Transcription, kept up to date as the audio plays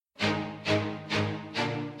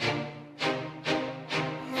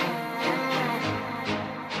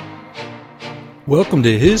Welcome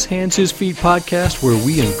to His Hands, His Feet podcast, where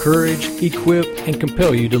we encourage, equip, and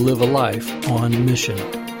compel you to live a life on mission.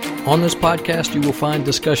 On this podcast, you will find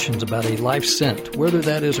discussions about a life sent, whether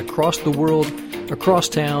that is across the world, across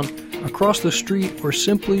town, across the street, or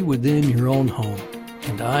simply within your own home.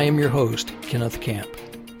 And I am your host, Kenneth Camp.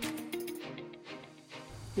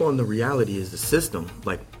 Well, and the reality is the system,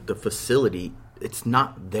 like the facility, it's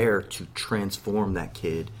not there to transform that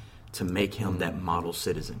kid to make him that model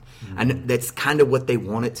citizen. Mm-hmm. And that's kind of what they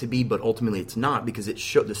want it to be, but ultimately it's not, because the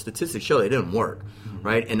statistics show it didn't work,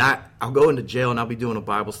 right? And I'll go into jail and I'll be doing a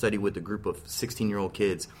Bible study with a group of 16-year-old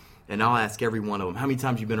kids, and I'll ask every one of them, how many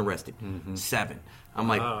times you been arrested? 7. I'm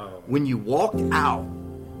like, when you walked out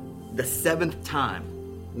the 7th time,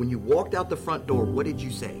 when you walked out the front door, what did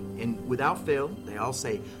you say? And without fail, they all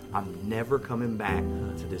say, I'm never coming back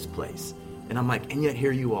to this place. And I'm like, and yet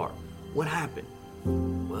here you are. What happened?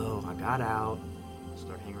 Well, I got out,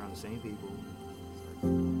 started hanging around the same people.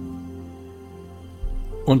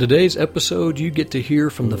 On today's episode, you get to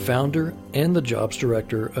hear from the founder and the jobs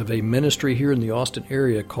director of a ministry here in the Austin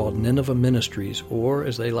area called Nineveh Ministries, or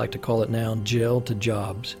as they like to call it now, Jail to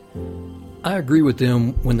Jobs. I agree with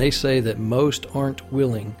them when they say that most aren't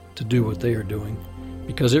willing to do what they are doing,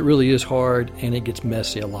 because it really is hard and it gets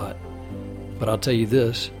messy a lot. But I'll tell you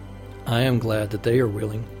this, I am glad that they are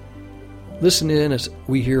willing. Listen in as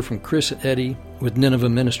we hear from Chris and Eddie with Nineveh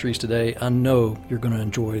Ministries today. I know you're going to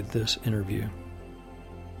enjoy this interview.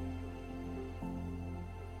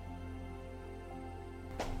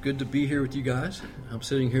 Good to be here with you guys. I'm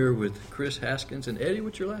sitting here with Chris Haskins and Eddie.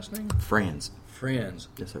 What's your last name? Franz. Franz.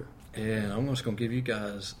 Yes, sir. And I'm just going to give you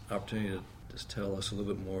guys an opportunity to just tell us a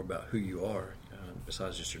little bit more about who you are,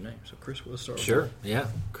 besides just your name. So, Chris, we'll start with you. Sure, yeah.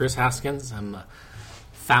 Chris Haskins. I'm a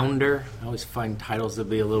founder. I always find titles to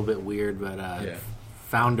be a little bit weird, but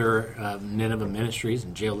founder of Nineveh Ministries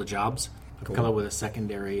and Jail to Jobs. I've come up with a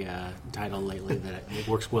secondary title lately that it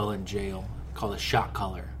works well in jail, called a shot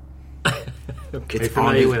collar.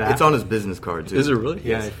 It's on his business card, too. Is it really?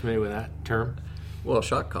 Yeah, you familiar with that term? Well,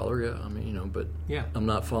 shot collar, yeah. I mean, but yeah. I'm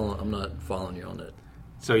not following you on that.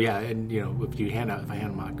 So yeah, and if I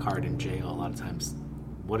hand my card in jail, a lot of times,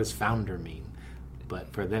 what does founder mean?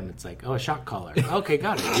 But for them, it's like, a shot collar. Okay,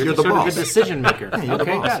 got it. You're the sort boss. of a decision maker. You're the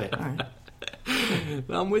okay, boss. got it. All right.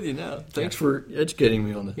 I'm with you now. Thanks for educating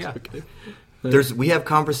me on this. Yeah. Okay. We have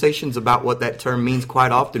conversations about what that term means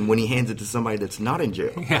quite often when he hands it to somebody that's not in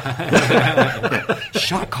jail.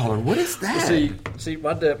 Shot collar, what is that? See,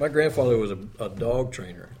 my grandfather was a dog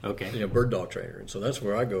trainer. Okay. Bird dog trainer, and so that's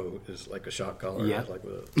where I go is like a shot collar, like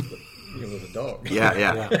with a dog.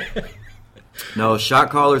 Yeah. No, shot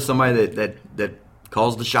caller is somebody that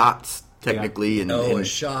calls the shots technically, and a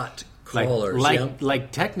shot caller.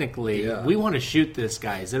 Like technically, we want to shoot this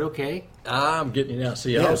guy. Is it okay? I'm getting you now.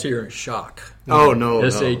 See, I was hearing shock. Oh no,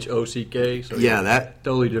 SHOCK. So that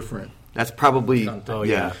totally different. That's probably that's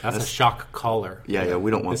a shock collar. Yeah,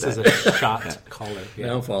 we don't want this that. This is a shot collar. Yeah.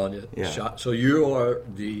 Now I'm following you. Yeah. Shot. So you are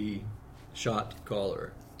the shot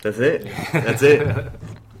caller. That's it. That's it.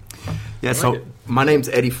 Yeah. So my name's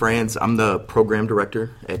Eddie Franz. I'm the program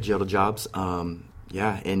director at Jail to Jobs.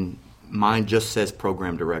 And mine just says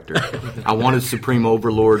program director. I wanted Supreme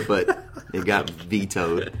Overlord, but it got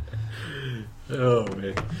vetoed. Oh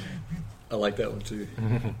man, I like that one too.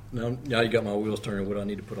 Now you got my wheels turning. What I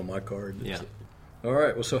need to put on my card. Yeah. All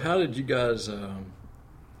right. Well, so how did you guys?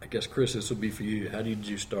 I guess Chris, this will be for you. How did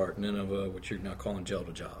you start Nineveh, what you're now calling Jail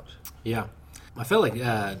to Jobs? Yeah, I feel like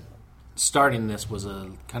starting this was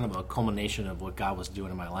a kind of a culmination of what God was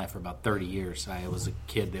doing in my life for about 30 years. I was a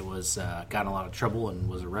kid that was got in a lot of trouble and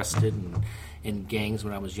was arrested and in gangs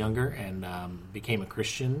when I was younger, and became a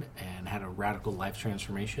Christian and had a radical life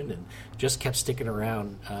transformation, and just kept sticking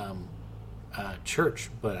around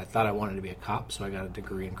church. But I thought I wanted to be a cop, so I got a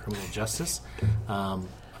degree in criminal justice. I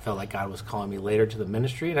felt like God was calling me later to the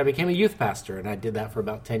ministry, and I became a youth pastor, and I did that for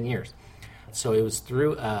about 10 years. So it was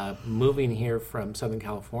through moving here from Southern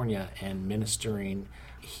California and ministering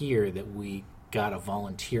here that we got a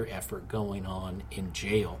volunteer effort going on in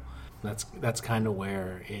jail. That's kind of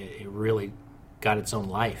where it really got its own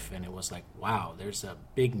life, and it was like, wow, there's a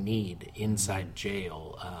big need inside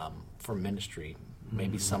jail for ministry.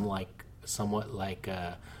 Maybe somewhat like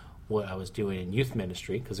what I was doing in youth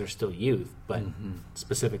ministry, because they're still youth, but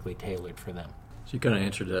specifically tailored for them. So you kind of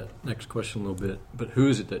answered that next question a little bit, but who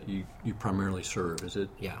is it that you primarily serve? Is it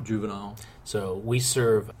juvenile? So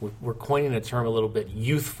we're coining a term a little bit,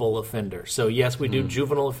 youthful offender. So yes, we do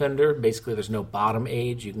juvenile offender. Basically, there's no bottom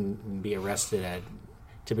age. You can be arrested at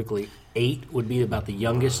Typically 8 would be about the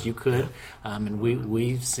youngest you could. And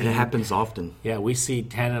we've seen... And it happens often. Yeah, we see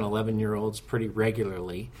 10 and 11-year-olds pretty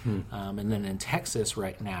regularly. And then in Texas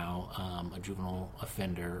right now, a juvenile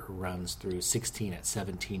offender runs through 16 at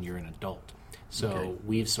 17, you're an adult. So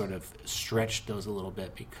we've sort of stretched those a little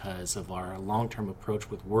bit because of our long-term approach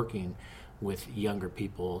with working with younger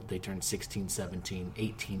people. They turn 16, 17,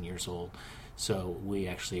 18 years old. So we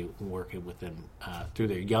actually work with them through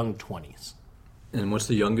their young 20s. And what's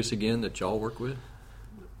the youngest again that y'all work with?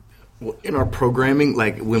 Well, in our programming,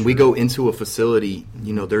 like when we go into a facility,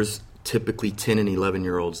 there's typically 10 and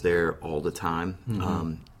 11-year-olds there all the time.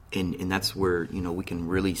 And that's where, we can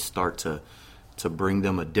really start to bring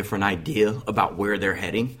them a different idea about where they're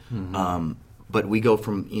heading. But we go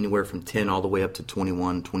from anywhere from 10 all the way up to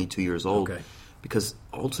 21, 22 years old. Okay. Because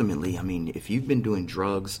ultimately, if you've been doing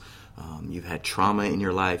drugs, you've had trauma in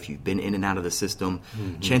your life, you've been in and out of the system,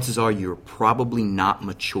 chances are you're probably not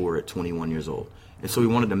mature at 21 years old. And so we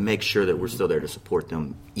wanted to make sure that we're still there to support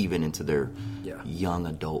them even into their young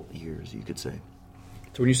adult years, you could say.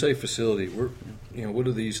 So when you say facility, what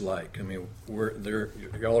are these like?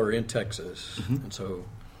 Y'all are in Texas, and so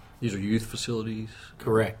these are youth facilities?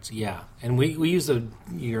 Correct, yeah. And we use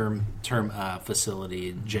your term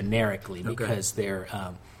facility generically because they're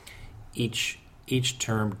each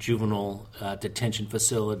term, juvenile detention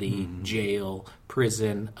facility, jail,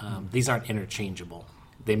 prison, these aren't interchangeable.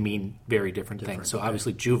 They mean very different things. So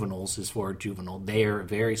obviously juveniles is for juvenile. They are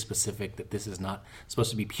very specific that this is not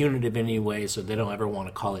supposed to be punitive in any way, so they don't ever want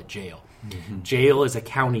to call it jail. Jail is a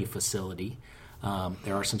county facility.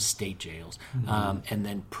 There are some state jails. And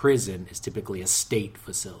then prison is typically a state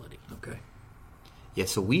facility. Okay. Yeah,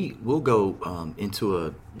 so we'll go into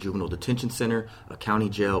a juvenile detention center, a county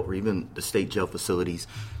jail, or even the state jail facilities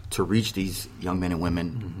to reach these young men and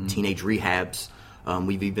women, teenage rehabs.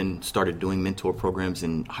 We've even started doing mentor programs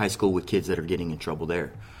in high school with kids that are getting in trouble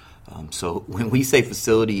there. So when we say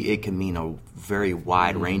facility, it can mean a very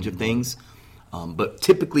wide range of things. But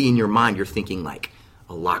typically in your mind, you're thinking like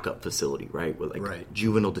a lockup facility, right?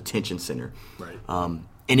 Juvenile detention center. Right.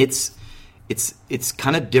 And it's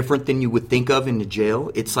kind of different than you would think of in the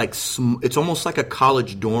jail. It's like it's almost like a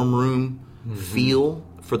college dorm room feel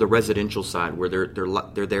for the residential side, where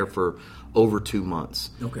they're there for over 2 months.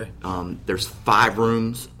 Okay. There's 5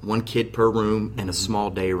 rooms, 1 kid per room, and a small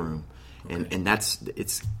day room, and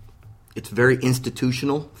it's very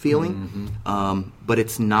institutional feeling, but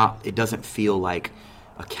it's not. It doesn't feel like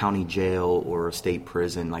a county jail or a state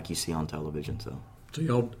prison like you see on television. So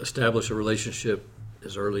y'all establish a relationship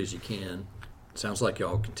as early as you can. It sounds like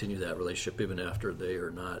y'all continue that relationship even after they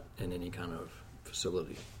are not in any kind of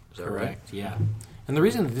facility. Is that Correct, right? yeah. And the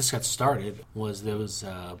reason that this got started was there was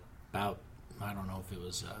about, I don't know if it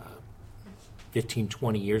was 15,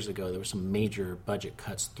 20 years ago, there were some major budget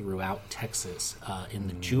cuts throughout Texas in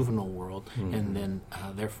the juvenile world, and then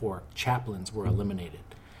therefore chaplains were eliminated.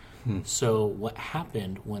 So what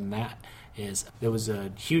happened when that is, there was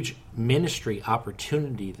a huge ministry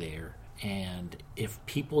opportunity there, and if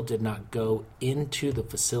people did not go into the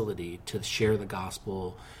facility to share the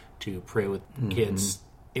gospel, to pray with kids,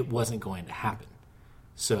 it wasn't going to happen.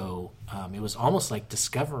 So it was almost like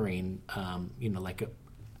discovering, like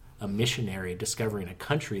a missionary discovering a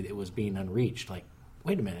country that was being unreached. Like,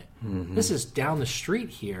 wait a minute, this is down the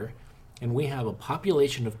street here, and we have a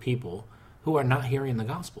population of people who are not hearing the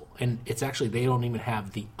gospel. And it's actually, they don't even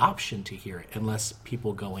have the option to hear it unless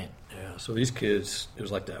people go in. Yeah, so these kids, it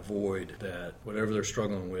was like that void that whatever they're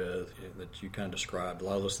struggling with, that you kind of described, a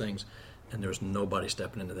lot of those things, and there's nobody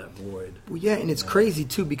stepping into that void. Well, yeah, and it's crazy,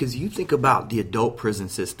 too, because you think about the adult prison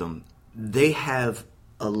system, they have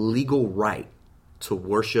a legal right to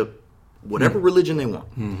worship whatever religion they want.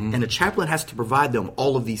 And a chaplain has to provide them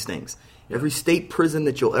all of these things. Every state prison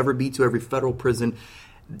that you'll ever be to, every federal prison,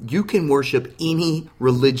 you can worship any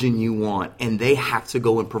religion you want, and they have to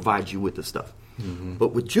go and provide you with the stuff.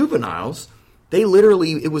 But with juveniles, they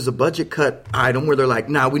literally, it was a budget cut item where they're like,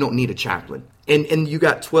 nah, we don't need a chaplain. And you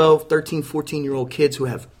got 12, 13, 14-year-old kids who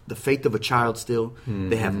have the faith of a child still.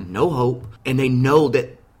 They have no hope, and they know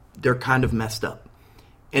that they're kind of messed up.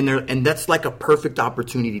 And that's like a perfect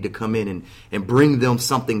opportunity to come in and bring them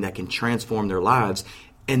something that can transform their lives,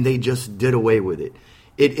 and they just did away with it.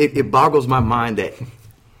 It boggles my mind that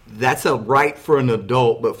that's a right for an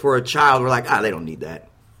adult, but for a child, we're like, they don't need that.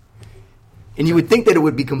 And you would think that it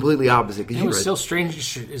would be completely opposite. It was still strangely,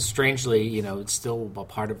 it's still a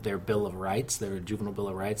part of their Bill of Rights, their juvenile Bill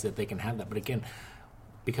of Rights, that they can have that. But again,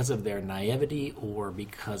 because of their naivety or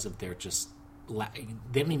because of their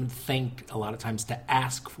they don't even think a lot of times to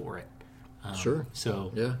ask for it. Sure.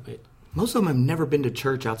 So yeah. most of them have never been to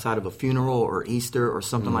church outside of a funeral or Easter or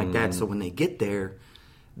something like that. So when they get there,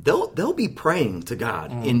 they'll be praying to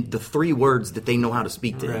God in the 3 words that they know how to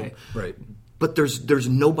speak to Him. Right. But there's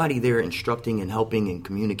nobody there instructing and helping and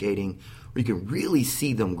communicating where you can really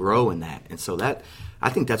see them grow in that. And so I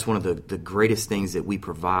think that's one of the greatest things that we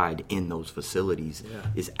provide in those facilities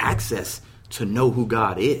is access to know who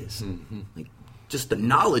God is. Like, just the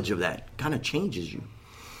knowledge of that kind of changes you.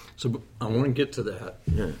 So I want to get to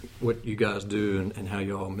that, what you guys do and how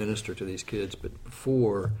you all minister to these kids. But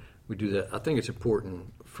before we do that, I think it's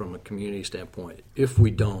important from a community standpoint. If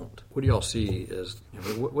we don't, what do y'all see as,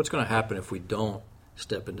 what's going to happen if we don't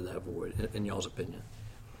step into that void, in y'all's opinion?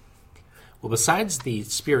 Well, besides the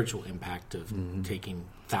spiritual impact of taking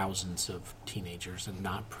thousands of teenagers and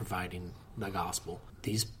not providing the gospel,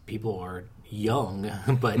 these people are young,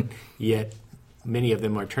 but yet many of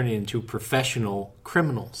them are turning into professional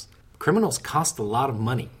criminals. Criminals cost a lot of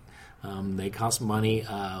money. They cost money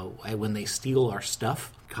when they steal our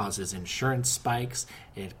stuff. It causes insurance spikes.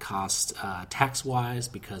 It costs tax-wise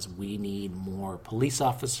because we need more police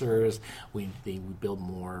officers. We build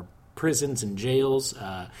more prisons and jails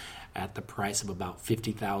at the price of about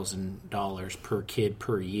 $50,000 per kid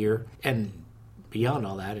per year. And beyond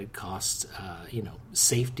all that, it costs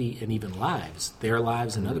safety and even lives, their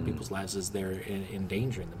lives and other people's lives as they're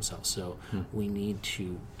endangering themselves. So we need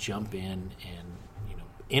to jump in and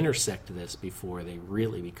intersect this before they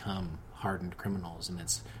really become hardened criminals, and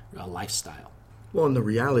it's a lifestyle. Well, and the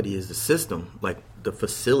reality is the system, like the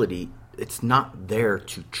facility, it's not there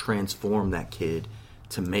to transform that kid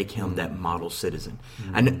to make him that model citizen.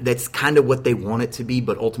 And that's kind of what they want it to be,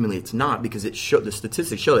 but ultimately it's not, because the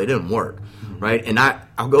statistics show it didn't work, right? And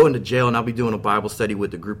I'll go into jail and I'll be doing a Bible study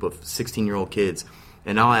with a group of 16-year-old kids,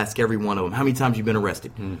 and I'll ask every one of them, how many times you been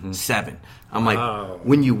arrested? 7. I'm like,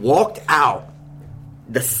 when you walked out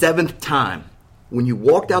the 7th time, when you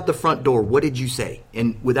walked out the front door, what did you say?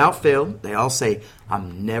 And without fail, they all say,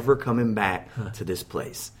 I'm never coming back to this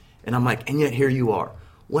place. And I'm like, and yet here you are.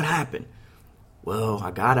 What happened? Well,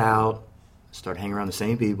 I got out, started hanging around the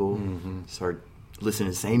same people, started listening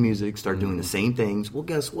to the same music, started doing the same things. Well,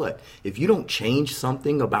 guess what? If you don't change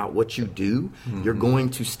something about what you do, you're going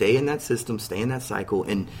to stay in that system, stay in that cycle.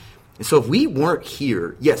 And so if we weren't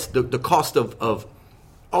here, yes, the cost of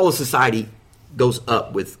all of society goes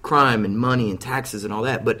up with crime and money and taxes and all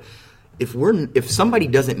that. But if somebody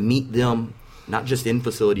doesn't meet them, not just in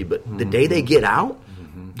facility, but the day they get out,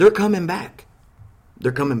 they're coming back.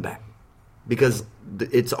 They're coming back. Because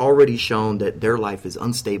it's already shown that their life is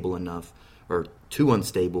unstable enough or too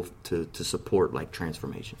unstable to support like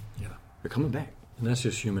transformation. Yeah. They're coming back. And that's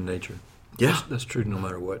just human nature. Yeah. That's true no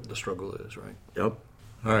matter what the struggle is, right? Yep.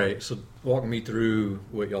 All right, so walk me through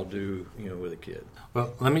what y'all do, with a kid.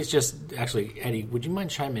 Well, let me just actually, Eddie, would you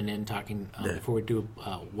mind chiming in talking before we do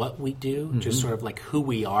what we do, just sort of like who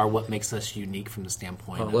we are, what makes us unique from the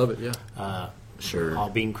standpoint I love it, yeah. Sure. All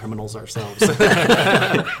being criminals ourselves. This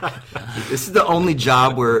is the only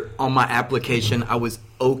job where on my application I was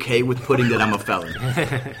okay with putting that I'm a felon.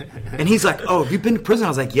 And he's like, oh, have you been to prison? I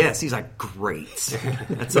was like, yes. He's like, great.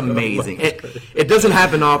 That's amazing. It doesn't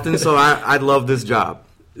happen often, so I love this job.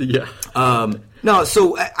 Yeah. No,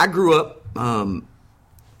 so I grew up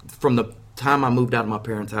from the time I moved out of my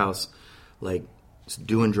parents' house, like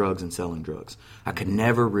doing drugs and selling drugs. I could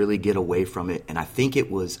never really get away from it, and I think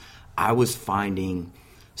I was finding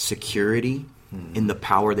security in the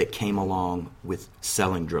power that came along with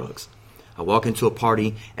selling drugs. I walk into a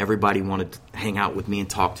party, everybody wanted to hang out with me and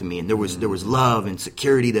talk to me, and there was love and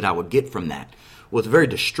security that I would get from that. Well, it's very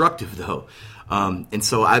destructive, though. And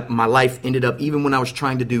so my life ended up, even when I was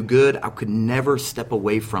trying to do good, I could never step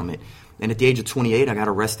away from it. And at the age of 28, I got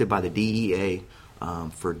arrested by the DEA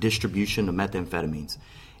for distribution of methamphetamines.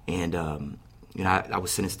 And I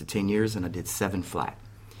was sentenced to 10 years, and I did 7 flat.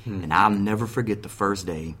 And I'll never forget the first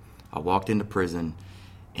day I walked into prison,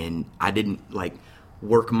 and I didn't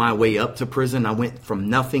work my way up to prison. I went from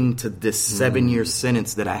nothing to this 7-year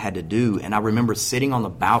sentence that I had to do. And I remember sitting on the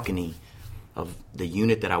balcony of the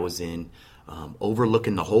unit that I was in,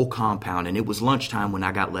 overlooking the whole compound, and it was lunchtime when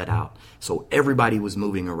I got let out. So everybody was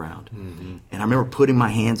moving around. And I remember putting my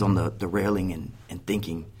hands on the railing and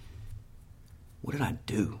thinking, what did I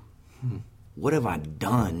do? What have I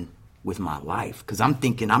done with my life? Because I'm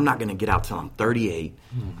thinking I'm not going to get out till I'm 38.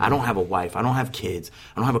 I don't have a wife. I don't have kids.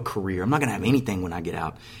 I don't have a career. I'm not going to have anything when I get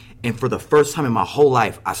out. And for the first time in my whole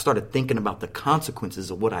life, I started thinking about the consequences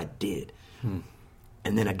of what I did.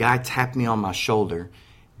 And then a guy tapped me on my shoulder.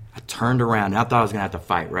 I turned around and I thought I was going to have to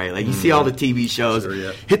fight, right? Like you see all the TV shows,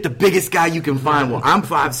 hit the biggest guy you can find. Well, I'm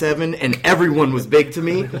 5'7", and everyone was big to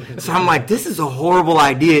me. So I'm like, this is a horrible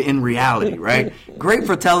idea in reality, right? Great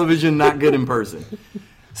for television, not good in person.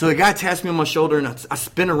 So the guy taps me on my shoulder, and I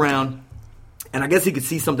spin around, and I guess he could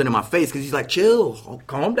see something in my face because he's like, chill,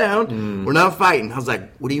 calm down. We're not fighting. I was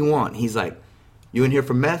like, what do you want? He's like, you in here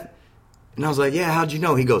for meth? And I was like, yeah, how'd you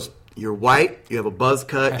know? He goes, you're white, you have a buzz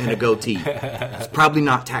cut, and a goatee. It's probably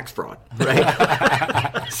not tax fraud,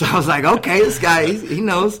 right? So I was like, okay, this guy, he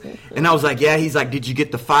knows. And I was like, yeah. He's like, did you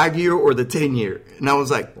get the 5-year or the 10-year? And I was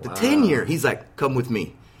like, the 10-year. He's like, come with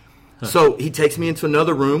me. So he takes me into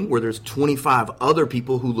another room where there's 25 other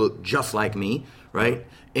people who look just like me, right?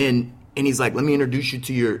 And he's like, let me introduce you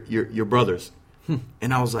to your brothers.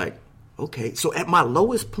 And I was like, okay. So at my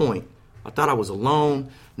lowest point, I thought I was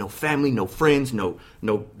alone, no family, no friends, no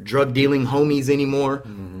drug dealing homies anymore.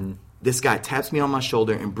 This guy taps me on my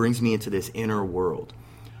shoulder and brings me into this inner world.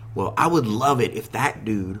 Well, I would love it if that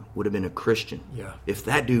dude would have been a Christian. Yeah. If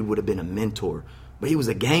that dude would have been a mentor. But he was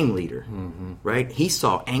a gang leader, right? He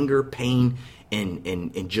saw anger, pain,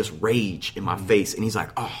 and just rage in my face. And he's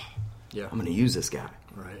like, I'm going to use this guy.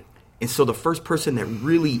 Right. And so the first person that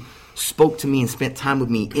really spoke to me and spent time with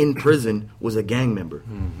me in prison was a gang member.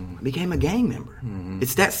 I became a gang member.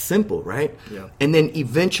 It's that simple, right? Yeah. And then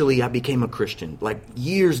eventually I became a Christian, like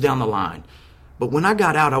years down the line. But when I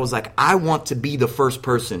got out, I was like, I want to be the first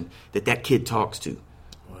person that kid talks to.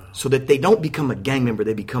 Wow. So that they don't become a gang member,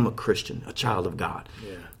 they become a Christian, a child of God.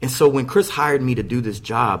 Yeah. And so when Chris hired me to do this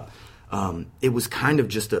job, it was kind of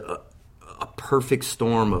just a perfect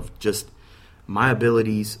storm of just my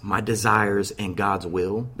abilities, my desires, and God's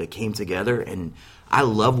will that came together. And I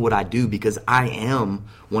love what I do because I am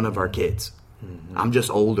one of our kids. I'm just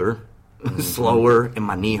older, slower, and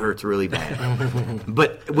my knee hurts really bad.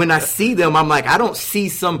 But when I see them, I'm like, I don't see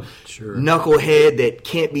some knucklehead that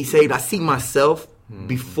can't be saved. I see myself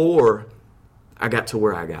before I got to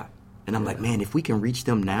where I got. And I'm like, man, if we can reach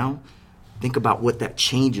them now, think about what that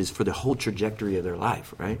changes for the whole trajectory of their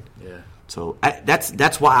life, right? Yeah. So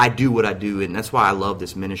that's why I do what I do, and that's why I love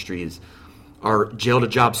this ministry. Is our jail to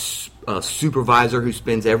job supervisor who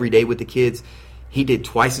spends every day with the kids. He did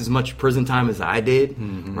twice as much prison time as I did,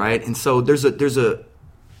 right? And so there's a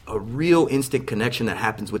real instant connection that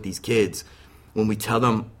happens with these kids when we tell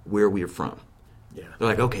them where we're from. Yeah, they're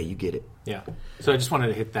like, okay, you get it. Yeah. So I just wanted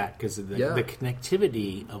to hit that because the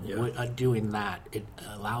connectivity of doing that, it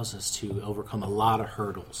allows us to overcome a lot of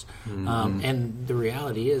hurdles. And the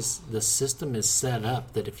reality is the system is set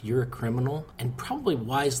up that if you're a criminal, and probably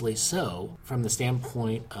wisely so, from the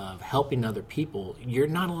standpoint of helping other people, you're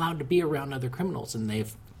not allowed to be around other criminals. And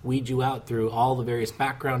they've weed you out through all the various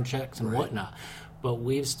background checks and whatnot. But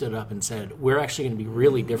we've stood up and said, we're actually going to be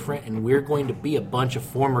really different, and we're going to be a bunch of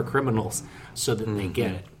former criminals so that they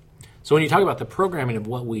get it. So when you talk about the programming of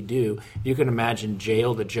what we do, you can imagine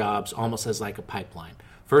jail to jobs almost as like a pipeline.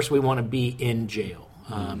 First, we want to be in jail.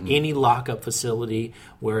 Any lockup facility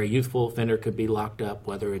where a youthful offender could be locked up,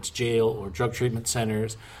 whether it's jail or drug treatment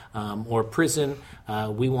centers or prison,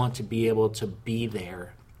 we want to be able to be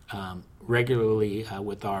there regularly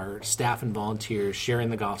with our staff and volunteers, sharing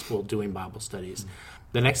the gospel, doing Bible studies.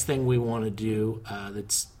 The next thing we want to do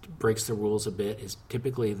that breaks the rules a bit is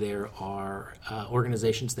typically there are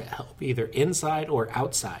organizations that help either inside or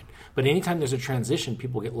outside. But anytime there's a transition,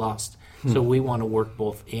 people get lost. So we want to work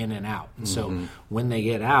both in and out. So when they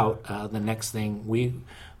get out, the next thing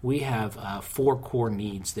we have 4 core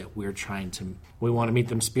needs that we want to meet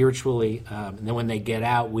them spiritually. And then when they get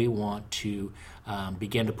out, we want to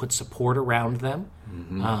begin to put support around them,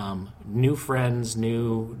 new friends,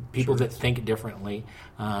 new people that think differently.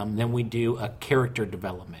 Then we do a character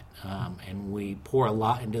development, and we pour a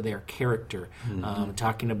lot into their character,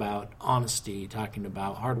 talking about honesty, talking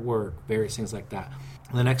about hard work, various things like that.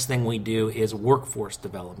 The next thing we do is workforce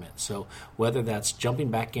development. So whether that's jumping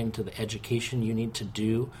back into the education you need to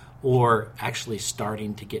do or actually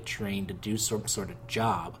starting to get trained to do some sort of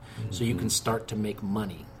job so you can start to make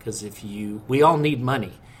money. Because we all need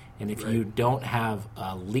money. And if you don't have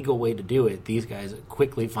a legal way to do it, these guys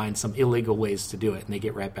quickly find some illegal ways to do it, and they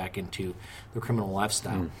get right back into the criminal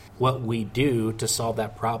lifestyle. What we do to solve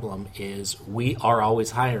that problem is we are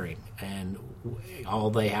always hiring, and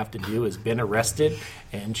all they have to do is been arrested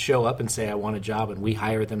and show up and say, I want a job, and we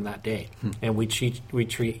hire them that day. And we teach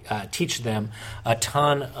them a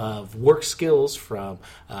ton of work skills from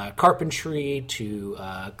carpentry to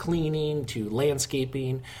cleaning to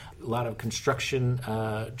landscaping, a lot of construction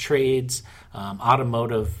trades,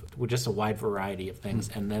 automotive, just a wide variety of things.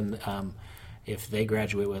 And then if they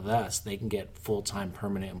graduate with us, they can get full-time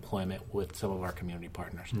permanent employment with some of our community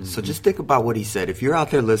partners. So just think about what he said. If you're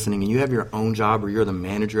out there listening and you have your own job or you're the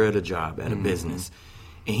manager at a job, at a business,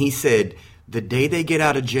 and he said, the day they get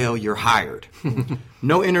out of jail, you're hired.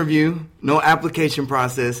 No interview, no application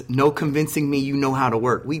process, no convincing me you know how to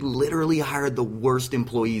work. We literally hired the worst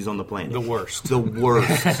employees on the planet. The worst. The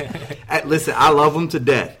worst. Listen, I love them to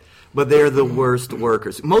death, but they're the worst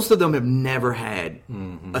workers. Most of them have never had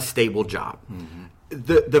a stable job.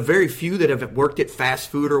 The very few that have worked at fast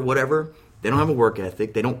food or whatever, they don't have a work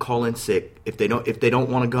ethic. They don't call in sick. If they don't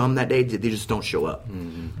want to come that day, they just don't show up.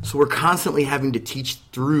 So we're constantly having to teach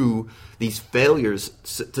through these failures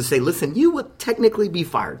to say, listen, you would technically be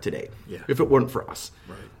fired today if it weren't for us.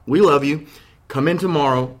 Right. We love you. Come in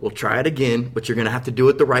tomorrow. We'll try it again, but you're going to have to do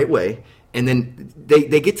it the right way. And then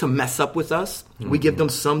they get to mess up with us. We give them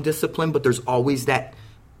some discipline, but there's always that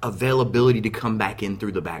availability to come back in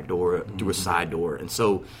through the back door, through a side door. And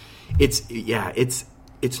so it's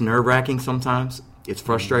nerve-wracking sometimes. It's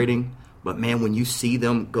frustrating. But, man, when you see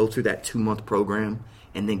them go through that 2-month program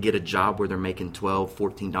and then get a job where they're making $12,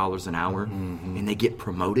 $14 an hour and they get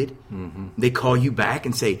promoted, they call you back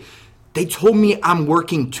and say, they told me I'm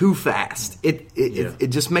working too fast. It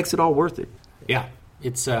just makes it all worth it. Yeah,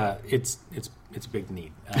 it's a big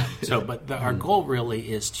need. Our goal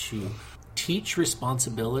really is to teach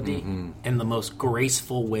responsibility in the most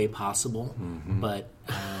graceful way possible. But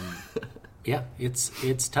yeah,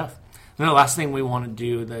 it's tough. And the last thing we want to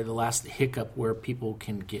do, the last hiccup where people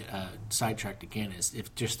can get sidetracked again, is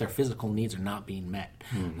if just their physical needs are not being met.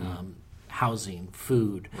 Housing,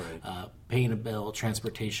 food, paying a bill,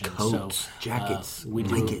 transportation, coats, jackets,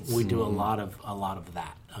 blankets. We do a lot of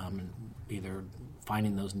that, either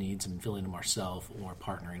finding those needs and filling them ourselves or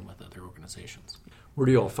partnering with other organizations. Where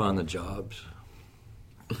do you all find the jobs?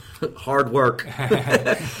 Hard work.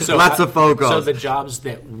 Lots of phone calls. So the jobs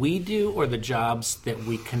that we do, or the jobs that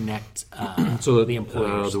we connect the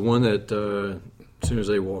employers? The one that as soon as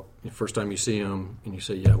they walk, the first time you see them and you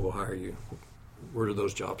say, yeah, we'll hire you, where do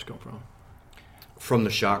those jobs come from? From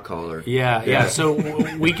the shot caller. Yeah. So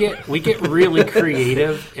we get really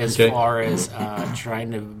creative as far as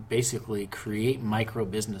trying to basically create micro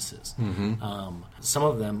businesses. Some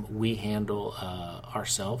of them we handle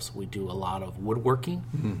ourselves. We do a lot of woodworking.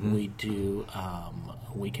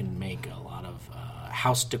 We can make a lot of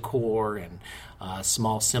house decor and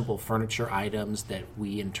small, simple furniture items that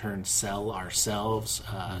we in turn sell ourselves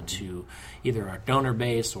to either our donor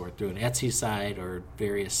base or through an Etsy site or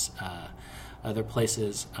various other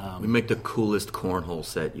places. We make the coolest cornhole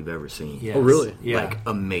set you've ever seen. Yes. Oh, really? Yeah. Like,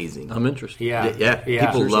 amazing. I'm interested. Yeah.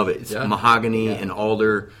 People love it. It's mahogany and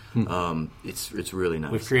alder. Hmm. It's really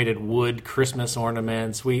nice. We've created wood Christmas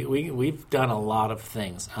ornaments. We've done a lot of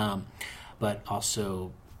things, but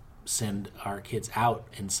also send our kids out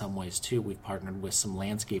in some ways too. We've partnered with some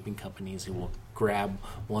landscaping companies who will grab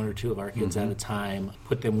one or two of our kids at a time,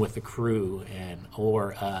 put them with the crew,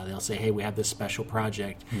 or they'll say, hey, we have this special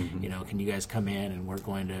project, can you guys come in and we're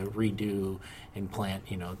going to redo and plant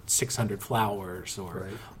 600 flowers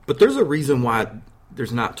But there's a reason why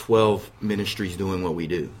there's not 12 ministries doing what we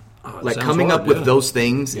do. Like coming hard, up with those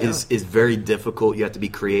things is very difficult. You have to be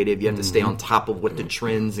creative. You have to stay on top of what the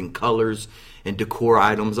trends and colors and decor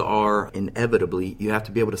items are. Inevitably, you have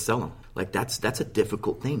to be able to sell them. Like that's a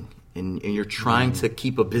difficult thing. And you're trying to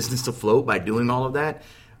keep a business afloat by doing all of that.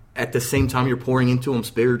 At the same time, you're pouring into them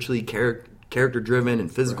spiritually, character-driven, and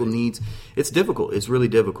physical needs. It's difficult. It's really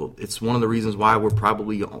difficult. It's one of the reasons why we're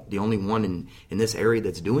probably the only one in this area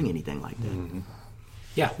that's doing anything like that.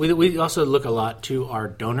 Yeah, we also look a lot to our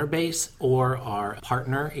donor base or our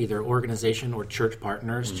partner, either organization or church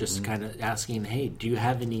partners, just kind of asking, hey, do you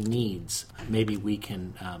have any needs? Maybe we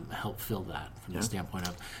can help fill that from the standpoint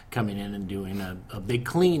of coming in and doing a big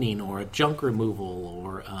cleaning or a junk removal,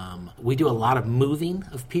 or we do a lot of moving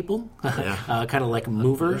of people, kind of like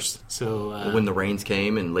movers. So when the rains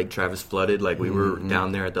came and Lake Travis flooded, like we were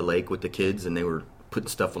down there at the lake with the kids, and they were putting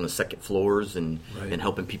stuff on the second floors and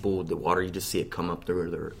helping people with the water. You just see it come up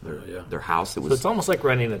through their house. So it's almost like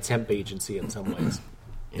running a temp agency in some ways.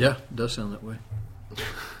 Yeah, it does sound that way.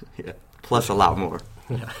 Yeah, plus a lot more.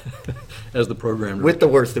 Yeah. As the program with the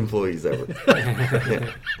worst employees ever.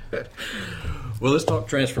 Well, let's talk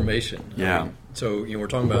transformation. Yeah. So we're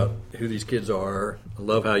talking about who these kids are. I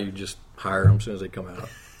love how you just hire them as soon as they come out.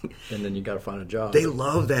 And then you got to find a job. They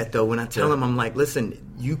love that, though. When I tell them, I'm like,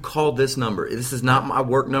 listen, you call this number. This is not my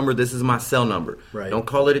work number. This is my cell number. Right. Don't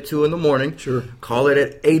call it at 2 a.m. Sure. Call it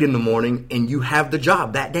at 8 a.m, and you have the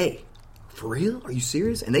job that day. For real? Are you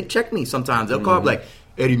serious? And they check me sometimes. They'll call up like,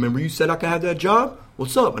 Eddie, remember you said I could have that job?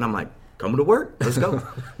 What's up? And I'm like, come to work. Let's go.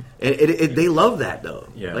 And they love that though.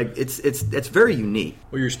 Yeah. Like it's very unique.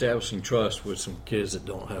 Well, you're establishing trust with some kids that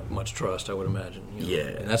don't have much trust, I would imagine. Yeah.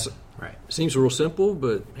 And that's Right. It seems real simple,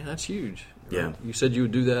 but man, that's huge. Yeah. You said you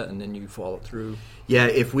would do that, and then you follow through. Yeah,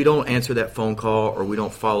 if we don't answer that phone call or we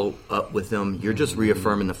don't follow up with them, you're just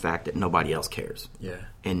reaffirming the fact that nobody else cares. Yeah.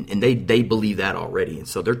 And they believe that already. And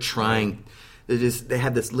so they're trying, they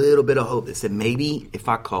have this little bit of hope that said, maybe if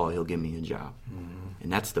I call, he'll give me a job.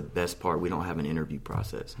 And that's the best part. We don't have an interview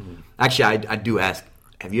process. Actually, I do ask,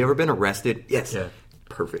 have you ever been arrested? Yes. Yeah.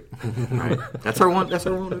 Perfect. Right. That's our one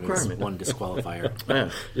requirement. It's one disqualifier. Yeah.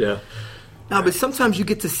 Yeah. No, but sometimes you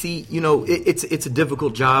get to see, it's a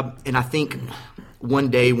difficult job. And I think one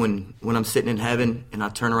day when I'm sitting in heaven and I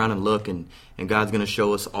turn around and look and God's going to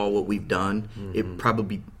show us all what we've done, it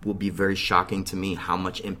probably will be very shocking to me how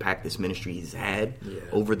much impact this ministry has had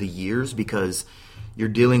over the years, because you're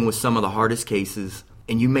dealing with some of the hardest cases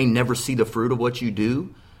and you may never see the fruit of what you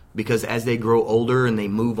do, because as they grow older and they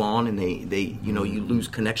move on and they you lose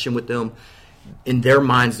connection with them, in their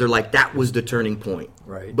minds, they're like, that was the turning point.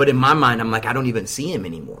 Right. But in my mind, I'm like, I don't even see him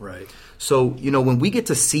anymore. Right. So, when we get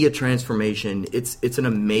to see a transformation, it's an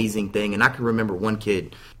amazing thing. And I can remember one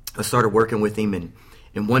kid, I started working with him,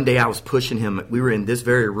 and one day I was pushing him. We were in this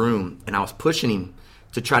very room, and I was pushing him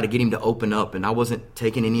to try to get him to open up. And I wasn't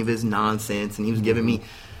taking any of his nonsense, and he was giving me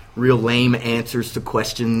real lame answers to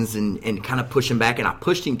questions and kind of pushing back. And I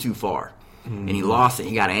pushed him too far, and he lost it.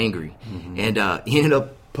 He got angry. And he ended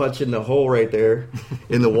up punching the hole right there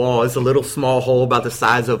in the wall. It's a little small hole about the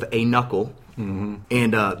size of a knuckle.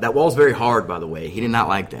 And that wall's very hard, by the way. He did not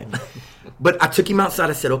like that. But I took him outside.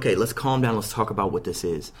 I said, okay, let's calm down. Let's talk about what this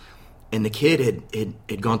is. And the kid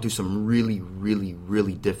had gone through some really, really,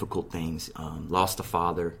 really difficult things. Lost a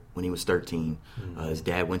father when he was 13. His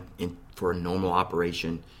dad went in for a normal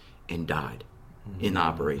operation and died in the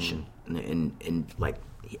operation. And like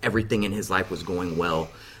everything in his life was going well.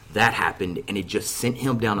 That happened, and it just sent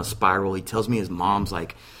him down a spiral. He tells me his mom's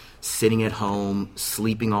like sitting at home,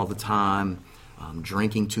 sleeping all the time,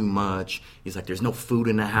 drinking too much. He's like, there's no food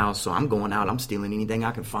in the house, so I'm going out. I'm stealing anything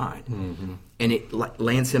I can find. And it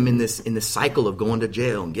lands him in this cycle of going to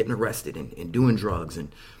jail and getting arrested and doing drugs.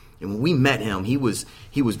 And when we met him, he was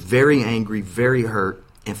very angry, very hurt,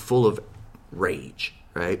 and full of rage,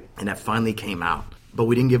 right? And that finally came out. But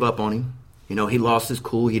we didn't give up on him. He lost his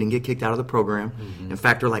cool. He didn't get kicked out of the program. In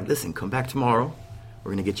fact, they're like, listen, come back tomorrow.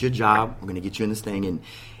 We're going to get you a job. We're going to get you in this thing.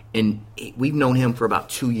 And we've known him for about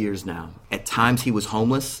 2 years now. At times he was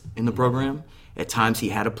homeless in the program. At times he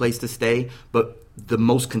had a place to stay. But the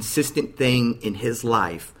most consistent thing in his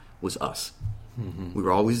life was us. We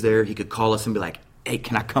were always there. He could call us and be like, hey,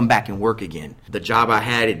 can I come back and work again? The job I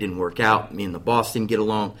had, it didn't work out. Me and the boss didn't get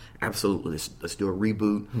along. Absolutely. Let's do a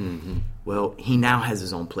reboot. Well, he now has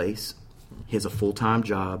his own place. He has a full-time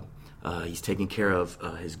job. He's taking care of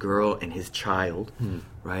his girl and his child,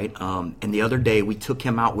 right? And the other day, we took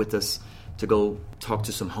him out with us to go talk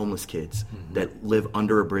to some homeless kids that live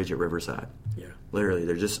under a bridge at Riverside. Yeah. Literally,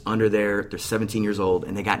 they're just under there. They're 17 years old,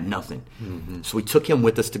 and they got nothing. So we took him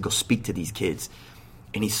with us to go speak to these kids.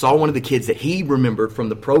 And he saw one of the kids that he remembered from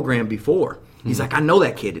the program before. He's like, I know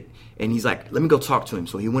that kid. And he's like, let me go talk to him.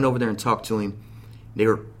 So he went over there and talked to him. They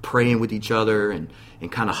were praying with each other and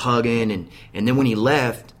kind of hugging. And then when he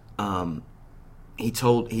left, he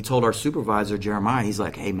told our supervisor, Jeremiah, he's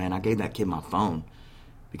like, hey, man, I gave that kid my phone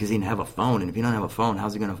because he didn't have a phone. And if he don't have a phone,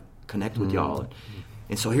 how's he going to connect with y'all?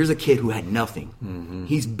 And so here's a kid who had nothing.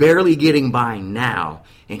 He's barely getting by now.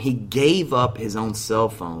 And he gave up his own cell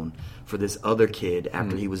phone for this other kid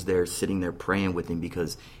after he was there sitting there praying with him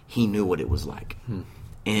because he knew what it was like.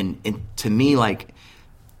 And to me, like,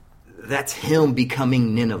 that's him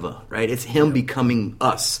becoming Nineveh, right? It's him becoming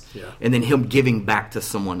us, and then him giving back to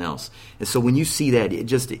someone else. And so when you see that,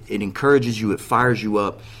 it encourages you, it fires you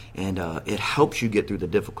up, and it helps you get through the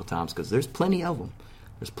difficult times because there's plenty of them.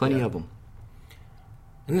 There's plenty of them.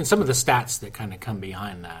 And then some of the stats that kind of come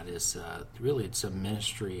behind that is really it's a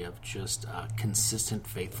ministry of just consistent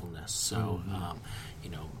faithfulness. So,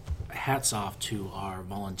 hats off to our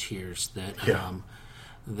volunteers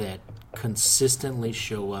that consistently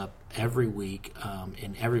show up every week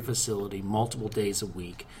in every facility, multiple days a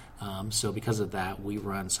week. So because of that, we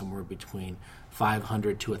run somewhere between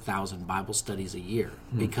 500 to 1,000 Bible studies a year.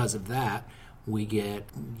 Because of that, we get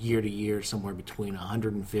year to year somewhere between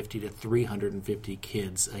 150 to 350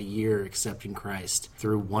 kids a year accepting Christ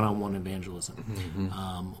through one-on-one evangelism.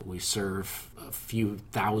 We serve a few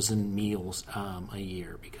thousand meals a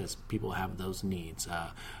year because people have those needs.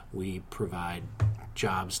 We provide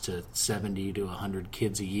jobs to 70 to 100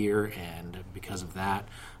 kids a year, and because of that,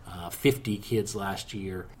 50 kids last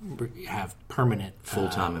year have permanent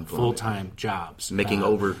full-time employment, full-time jobs, making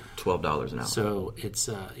over $12 an hour. So it's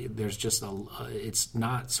there's just it's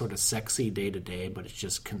not sort of sexy day to day, but it's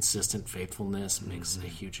just consistent faithfulness makes a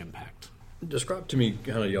huge impact. Describe to me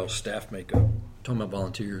kind of y'all's staff makeup. Talking about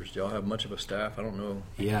volunteers, do y'all have much of a staff? I don't know.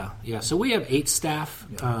 Yeah. So we have 8 staff.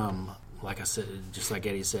 Yeah. Like I said, just like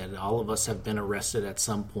Eddie said, all of us have been arrested at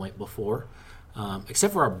some point before,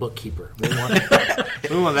 except for our bookkeeper. We want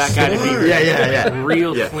that guy to be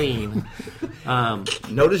real clean.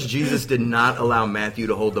 Notice Jesus did not allow Matthew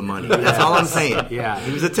to hold the money. That's all I'm saying. Yeah.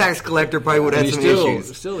 He was a tax collector, probably would have had some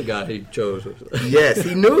issues. Still the guy he chose. Yes,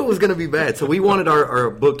 he knew it was going to be bad. So we wanted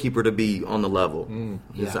our bookkeeper to be on the level.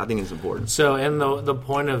 I think it's important. So, and the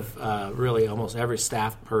point of really almost every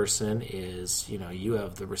staff person is, you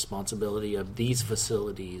have the responsibility of these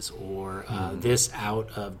facilities or this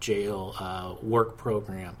out of jail work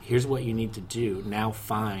program. Here's what you need to do. Now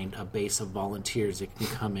find a base of volunteers that can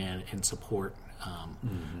come in and support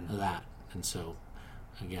that. And so,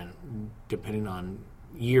 again, depending on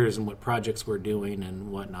years and what projects we're doing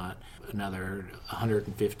and whatnot, another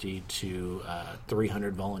 150 to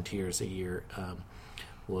 300 volunteers a year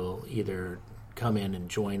will either come in and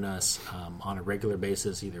join us on a regular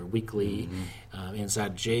basis, either weekly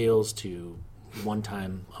inside jails to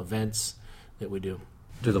one-time events that we do.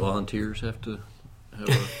 Do the volunteers have to have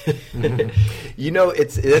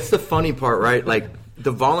that's the funny part, right? Like,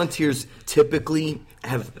 the volunteers typically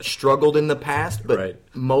have struggled in the past, but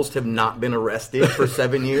most have not been arrested for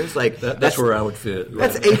 7 years. Like that's where I would fit.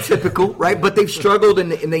 That's atypical, right? But they've struggled,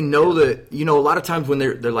 and they know that, a lot of times when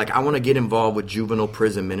they're like, I want to get involved with juvenile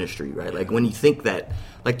prison ministry, right? Like, when you think that,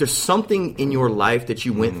 like, there's something in your life that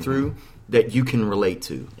you went through that you can relate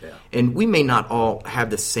to. Yeah. And we may not all have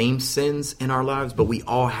the same sins in our lives, but we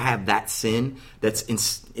all have that sin that's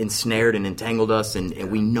ensnared and entangled us, and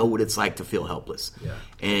we know what it's like to feel helpless. Yeah.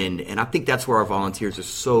 And I think that's where our volunteers are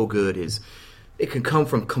so good, is it can come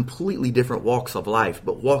from completely different walks of life,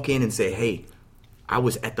 but walk in and say, hey, I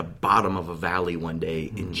was at the bottom of a valley one day,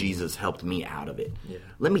 and Jesus helped me out of it. Yeah.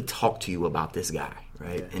 Let me talk to you about this guy,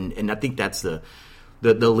 right? Yeah. And I think that's the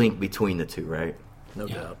link between the two, right? No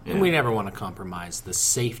doubt. Yeah. And we never want to compromise the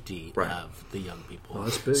safety of the young people. Well,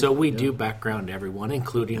 that's big. So we do background everyone,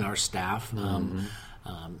 including our staff. And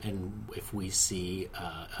if we see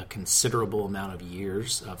a considerable amount of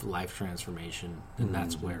years of life transformation, then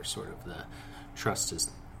that's where sort of the trust is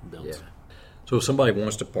built. Yeah. So if somebody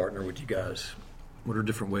wants to partner with you guys, what are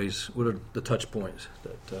different ways, what are the touch points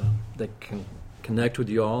that can connect with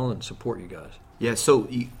you all and support you guys? Yeah, so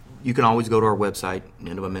you can always go to our website,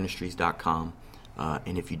 NinevehMinistries.com.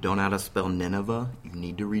 And if you don't know how to spell Nineveh, you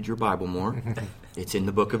need to read your Bible more. It's in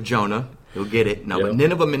the book of Jonah. You'll get it. No, but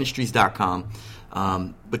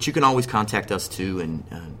NinevehMinistries.com. But you can always contact us too,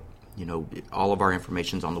 and all of our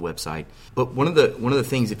information's on the website. But one of the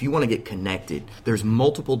things, if you want to get connected, there's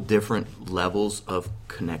multiple different levels of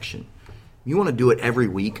connection. You want to do it every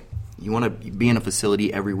week. You want to be in a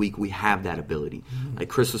facility every week. We have that ability. Like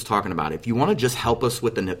Chris was talking about. If you want to just help us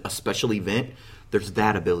with a special event, there's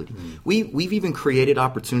that ability. We've even created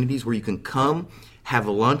opportunities where you can come, have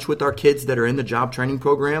a lunch with our kids that are in the job training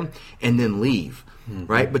program, and then leave,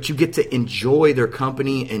 right? But you get to enjoy their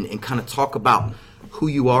company and kind of talk about who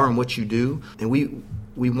you are and what you do. And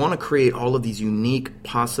we want to create all of these unique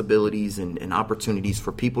possibilities and opportunities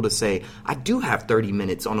for people to say, I do have 30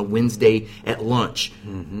 minutes on a Wednesday at lunch,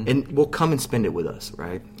 and we'll come and spend it with us,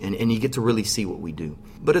 right? And you get to really see what we do.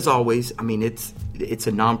 But as always, I mean, it's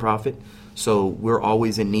a nonprofit. So we're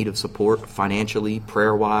always in need of support financially,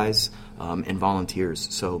 prayer-wise, and volunteers.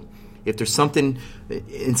 So if there's something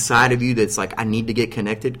inside of you that's like, I need to get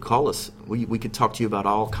connected, call us. We could talk to you about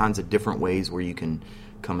all kinds of different ways where you can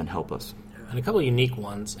come and help us. And a couple of unique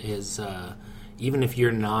ones is even if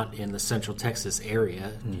you're not in the Central Texas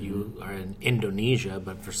area, you are in Indonesia,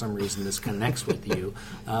 but for some reason this connects with you,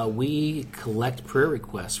 we collect prayer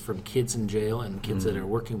requests from kids in jail and kids that are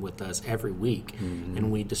working with us every week,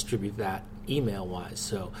 and we distribute that email-wise.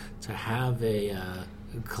 So to have a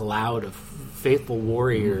cloud of faithful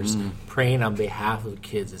warriors praying on behalf of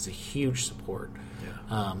kids is a huge support.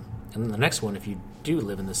 Yeah. And then the next one, if you do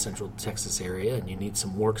live in the Central Texas area and you need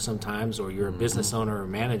some work sometimes, or you're a business owner or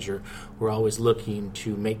manager, we're always looking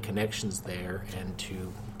to make connections there and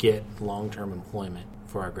to get long-term employment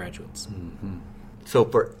for our graduates. So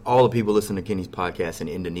for all the people listening to Kenny's podcast in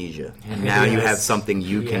Indonesia, now you have something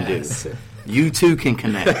you can do. You too can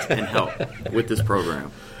connect and help with this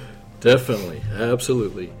program. Definitely.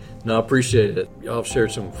 Absolutely. No, I appreciate it. Y'all have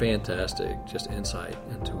shared some fantastic just insight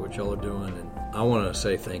into what y'all are doing, and I want to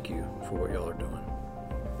say thank you for what y'all are doing.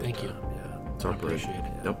 Thank you. Yeah, It's our I appreciate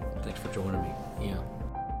pleasure. it. Yep. thanks for joining me. Yeah.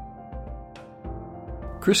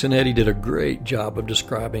 Chris and Eddie did a great job of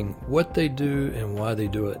describing what they do and why they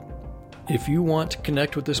do it. If you want to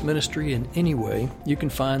connect with this ministry in any way, you can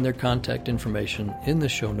find their contact information in the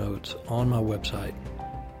show notes on my website.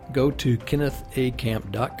 Go to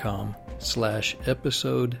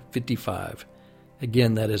kennethacamp.com/episode 55.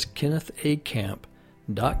 Again, that is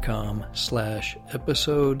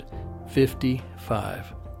kennethacamp.com/episode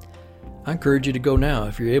 55. I encourage you to go now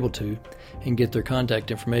if you're able to and get their contact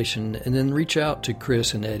information, and then reach out to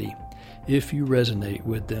Chris and Eddie if you resonate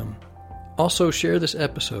with them. Also, share this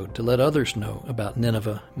episode to let others know about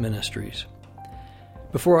Nineveh Ministries.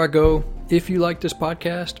 Before I go, if you like this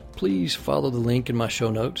podcast, please follow the link in my show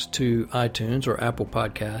notes to iTunes or Apple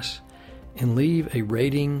Podcasts and leave a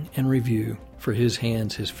rating and review for His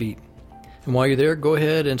Hands, His Feet. And while you're there, go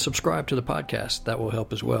ahead and subscribe to the podcast. That will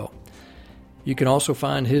help as well. You can also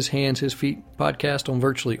find His Hands, His Feet podcast on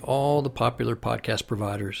virtually all the popular podcast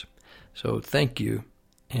providers. So thank you,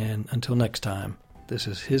 and until next time, this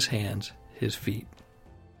is His Hands, His Feet.